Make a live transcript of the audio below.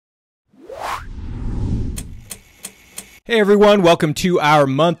Hey everyone, welcome to our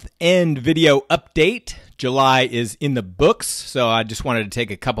month-end video update. July is in the books, so I just wanted to take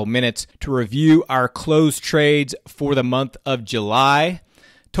a couple minutes to review our closed trades for the month of July.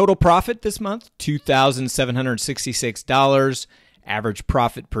 Total profit this month, $2,766. Average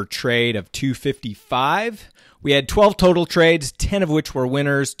profit per trade of $255. We had 12 total trades, 10 of which were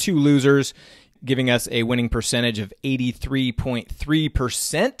winners, 2 losers, giving us a winning percentage of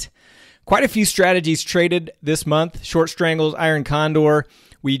 83.3%. Quite a few strategies traded this month. Short Strangles, Iron Condor.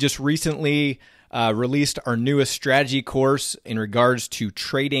 We just recently released our newest strategy course in regards to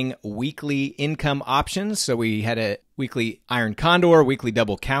trading weekly income options. So we had a weekly Iron Condor, weekly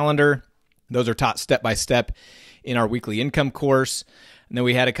double calendar. Those are taught step by step in our weekly income course. And then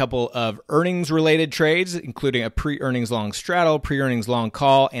we had a couple of earnings-related trades, including a pre-earnings long straddle, pre-earnings long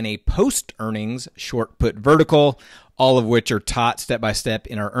call, and a post-earnings short put vertical, all of which are taught step-by-step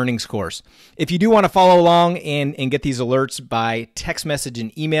in our earnings course. If you do want to follow along and get these alerts by text message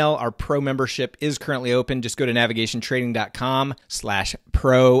and email, our pro membership is currently open. Just go to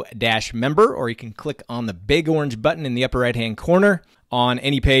NavigationTrading.com/pro-member, or you can click on the big orange button in the upper right-hand corner on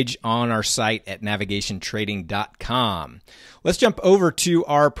any page on our site at NavigationTrading.com. Let's jump over to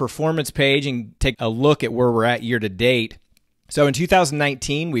our performance page and take a look at where we're at year to date. So in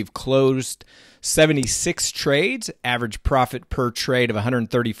 2019, we've closed 76 trades, average profit per trade of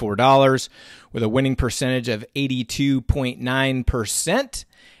 $134 with a winning percentage of 82.9%.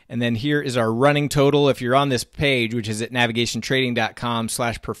 And then here is our running total. If you're on this page, which is at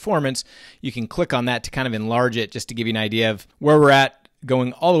NavigationTrading.com/performance, you can click on that to kind of enlarge it just to give you an idea of where we're at,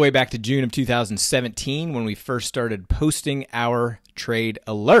 going all the way back to June of 2017 when we first started posting our trade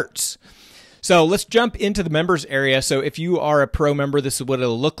alerts. So let's jump into the members area. So if you are a pro member, this is what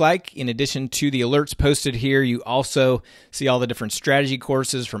it'll look like. In addition to the alerts posted here, you also see all the different strategy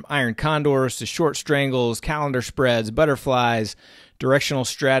courses from Iron Condors to Short Strangles, calendar spreads, butterflies, directional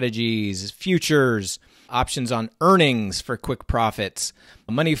strategies, futures, options on earnings for quick profits,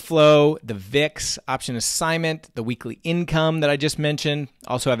 money flow, the VIX, option assignment, the weekly income that I just mentioned.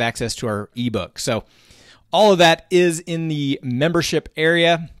 Also have access to our ebook. So all of that is in the membership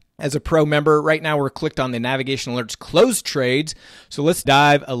area. As a pro member, right now we're clicked on the Navigation Alerts closed trades. So let's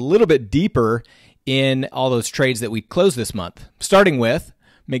dive a little bit deeper in all those trades that we closed this month. Starting with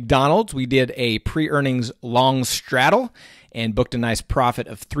McDonald's, we did a pre-earnings long straddle and booked a nice profit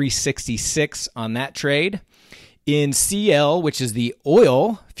of $366 on that trade. In CL, which is the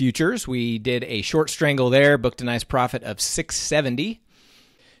oil futures, we did a short strangle there, booked a nice profit of $670.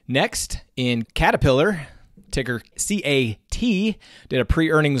 Next, in Caterpillar, ticker CAT, did a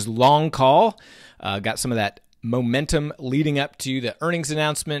pre-earnings long call, got some of that momentum leading up to the earnings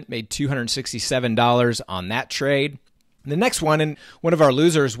announcement, made $267 on that trade. The next one, and one of our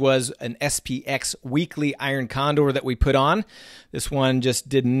losers, was an SPX weekly Iron Condor that we put on. This one just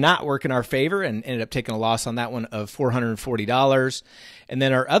did not work in our favor and ended up taking a loss on that one of $440. And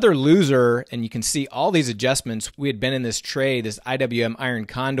then our other loser, and you can see all these adjustments, we had been in this trade, this IWM Iron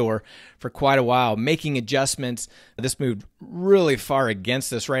Condor, for quite a while, making adjustments. This moved really far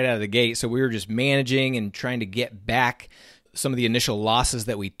against us right out of the gate, so we were just managing and trying to get back some of the initial losses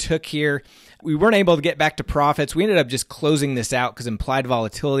that we took here. We weren't able to get back to profits. We ended up just closing this out because implied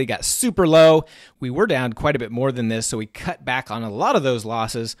volatility got super low. We were down quite a bit more than this, so we cut back on a lot of those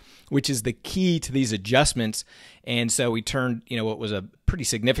losses, which is the key to these adjustments. And so we turned, what was a pretty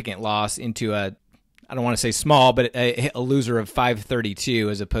significant loss into a, I don't want to say small, but a loser of 532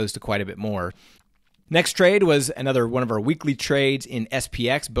 as opposed to quite a bit more. Next trade was another one of our weekly trades in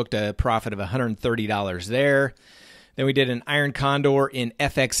SPX, booked a profit of $130 there. Then we did an Iron Condor in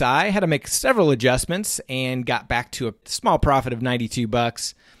FXI, had to make several adjustments and got back to a small profit of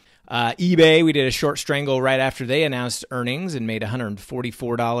 $92. eBay, we did a short strangle right after they announced earnings and made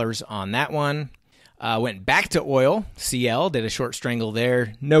 $144 on that one. Went back to oil, CL, did a short strangle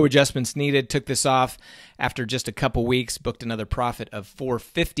there. No adjustments needed, took this off after just a couple weeks, booked another profit of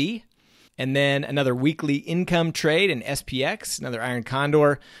 $450. And then another weekly income trade in SPX, another Iron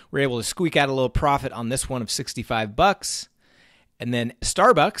Condor. We're able to squeak out a little profit on this one of $65. And then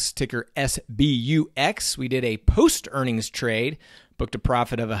Starbucks, ticker SBUX, we did a post-earnings trade, booked a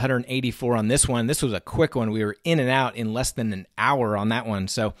profit of $184 on this one. This was a quick one. We were in and out in less than an hour on that one.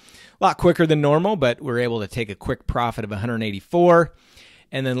 So a lot quicker than normal, but we were able to take a quick profit of $184.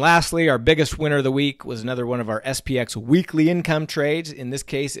 And then lastly, our biggest winner of the week was another one of our SPX weekly income trades. In this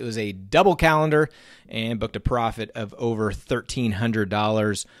case, it was a double calendar and booked a profit of over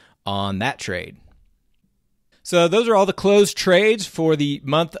 $1,300 on that trade. So those are all the closed trades for the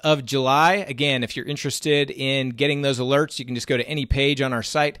month of July. Again, if you're interested in getting those alerts, you can just go to any page on our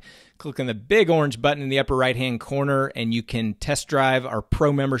site, Click on the big orange button in the upper right-hand corner, and you can test drive our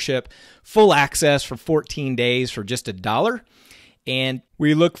Pro membership, full access for 14 days for just $1. And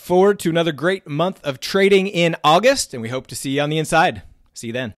we look forward to another great month of trading in August, and we hope to see you on the inside. See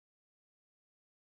you then.